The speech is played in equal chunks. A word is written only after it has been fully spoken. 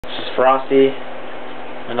Frosty.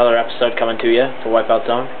 Another episode coming to you for Wipeout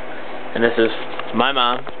Zone. And this is my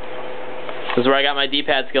mom. This is where I got my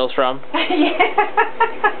D-pad skills from.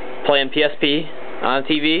 Playing PSP on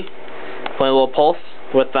TV. Playing a little Pulse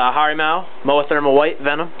with Harimau, Moa White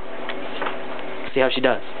Venom. See how she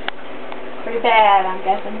does. Pretty bad, I'm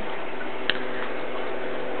guessing.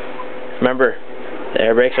 Remember, the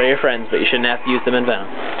air brakes are your friends, but you shouldn't have to use them in Venom.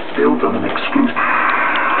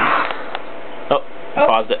 Oh,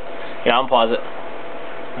 paused it. Yeah, unpause it.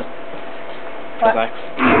 What? There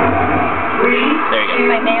you go.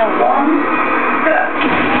 My nails.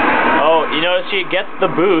 Oh, you notice she gets the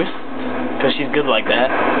boost, because she's good like that.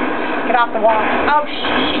 Get off the wall. Oh,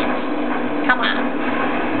 shit. Come on.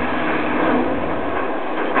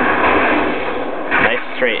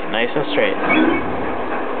 Nice and straight.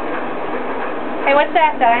 Hey, what's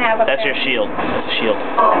that I have up That's there? your shield. That's a shield.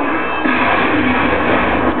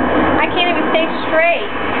 I can't even stay straight.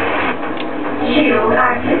 Shield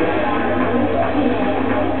active.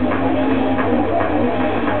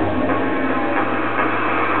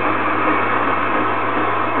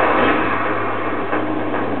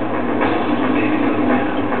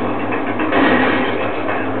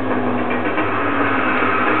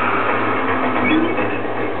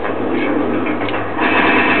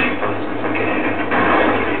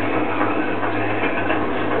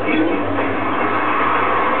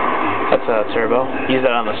 That's a turbo. Use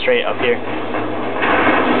that on the straight up here.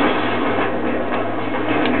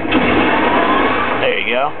 There you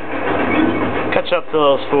go. Catch up to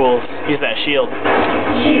those fools. Use that shield.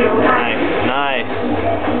 Nice.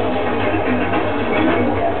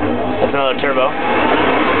 That's another turbo.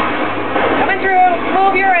 Coming through.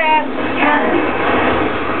 Move your ass.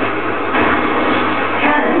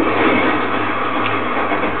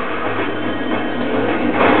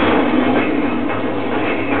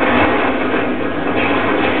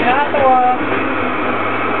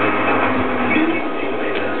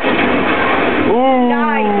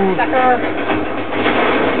 Nice, sucker.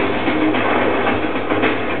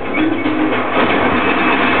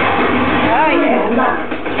 Oh, yeah.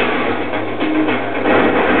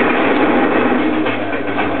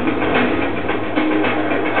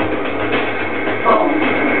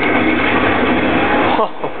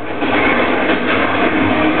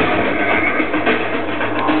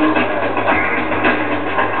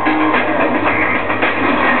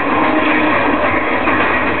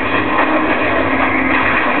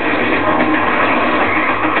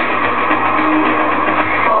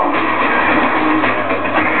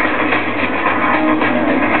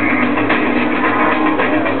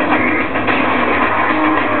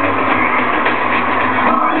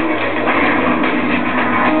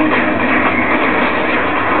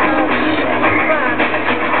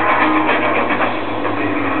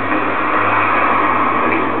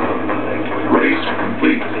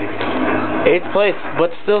 Eighth place,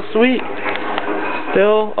 but still sweet.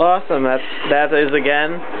 Still awesome. That is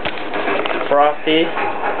again Frosty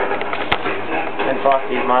and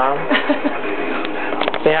Frosty's mom.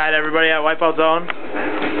 Say hi to everybody at Wipeout Zone.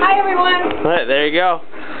 Hi, everyone. Alright, there you go.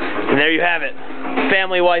 And there you have it.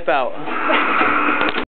 Family Wipeout.